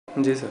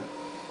Ji sir.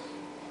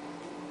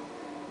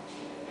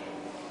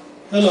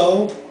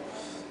 Hello.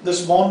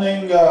 This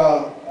morning,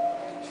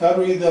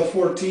 February the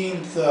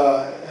 14th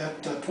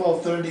at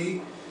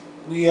 12:30,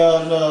 we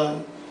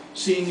are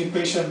seeing a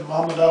patient,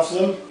 Mohammed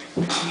Afzal.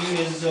 He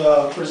is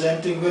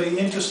presenting very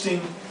interesting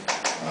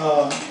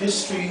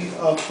history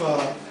of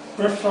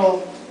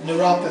peripheral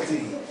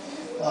neuropathy.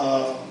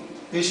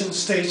 Patient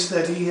states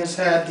that he has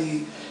had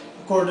the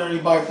coronary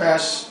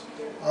bypass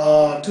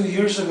 2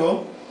 years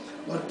ago,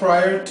 but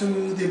prior to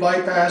the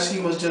bypass he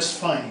was just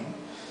fine.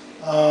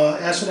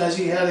 As soon as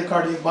he had a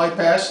cardiac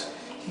bypass,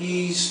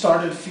 he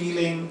started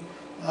feeling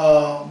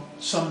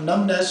some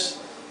numbness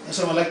and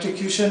some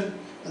electrocution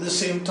at the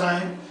same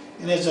time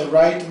in his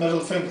right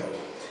middle finger.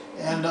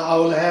 And I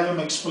will have him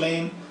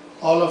explain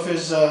all of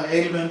his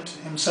ailment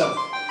himself.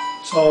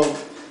 So,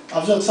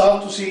 Afzal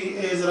Saab, to see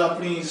is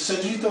apni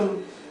surgery to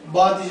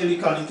baad di jehdi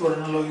kahani tode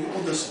nal hoyi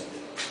oh dasso.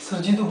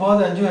 Surgery तो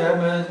बाद Enzo है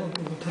मैं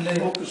थले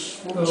Focus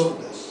on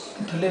this.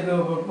 थले जो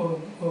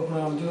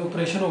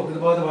operation हो के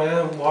बाद आया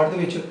वार्ड दे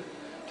विच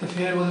ते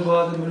फिर उसके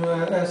बाद मैंने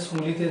ए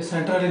सूली ते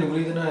सेंटर वाली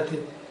नुगली दे ना इथे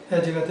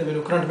ए जगह ते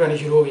मैंने करंट पैनी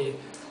शुरू हो गई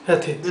है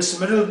इथे. This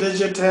middle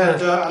digit had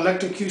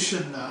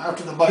electrocution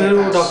after the फिर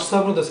वो डॉक्टर bypass.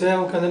 साहब ने दसया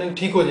वो कहंदे ने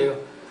ठीक हो जाएगा,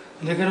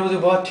 लेकिन उसके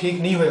बाद ठीक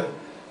नहीं होया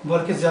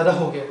बल्कि ज़्यादा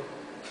हो गया.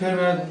 फिर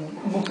मैं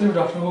मुख्तलिफ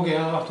डॉक्टर को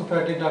गया,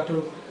 orthopaedic doctor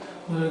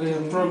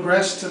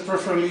Progressed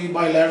peripherally,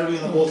 bilaterally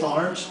in both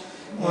arms,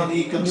 and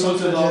he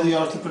consulted all the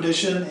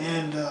orthopedician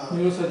and the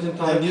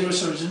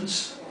neurosurgeons.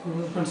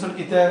 Consult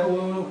किया है.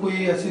 वो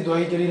कोई ऐसी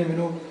दवाई जड़ी ने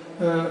मैंने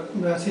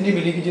ऐसी नहीं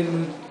मिली कि जो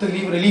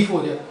तकलीफ रिलीफ हो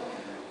जाए,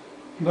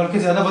 बल्कि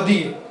ज़्यादा वधी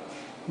है,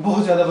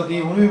 बहुत ज़्यादा वधी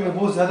है. उन्हें में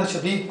बहुत ज़्यादा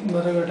शदीद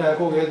मतलब अटैक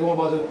हो गया दो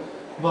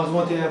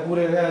बाजुओं से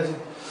पूरे ऐसे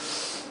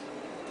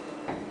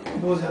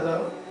बहुत ज़्यादा.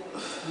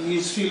 He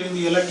is feeling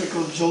the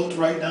electrical jolt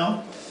right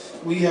now.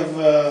 We have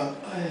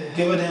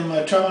given him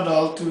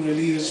Tramadol to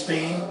relieve his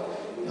pain,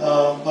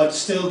 but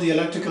still the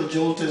electrical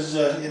jolt is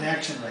in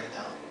action right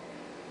now.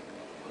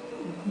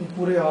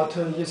 पूरे हाथ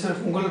ये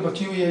सिर्फ उंगल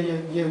बची हुई है,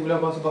 ये उंगला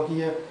बस बाकी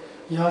है.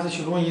 यहाँ से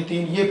शुरू है, ये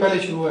तीन ये पहले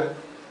शुरू है,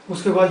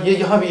 उसके बाद ये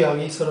यहाँ भी आ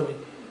गई सर में.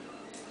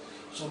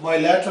 So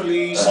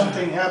bilaterally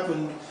something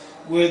happened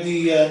where the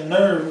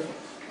nerve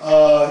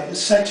is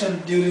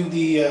sectioned during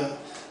the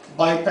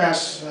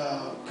bypass,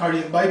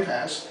 cardiac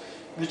bypass,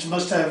 which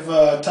must have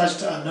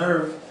touched a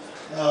nerve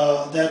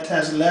that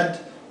has led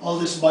all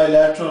this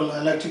bilateral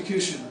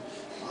electrocution.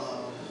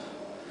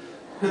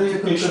 फिर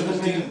ये Patient is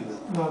dealing with.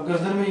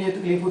 गर्दन में ये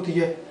तकलीफ होती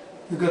है,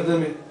 गर्दन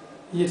में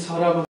ये सारा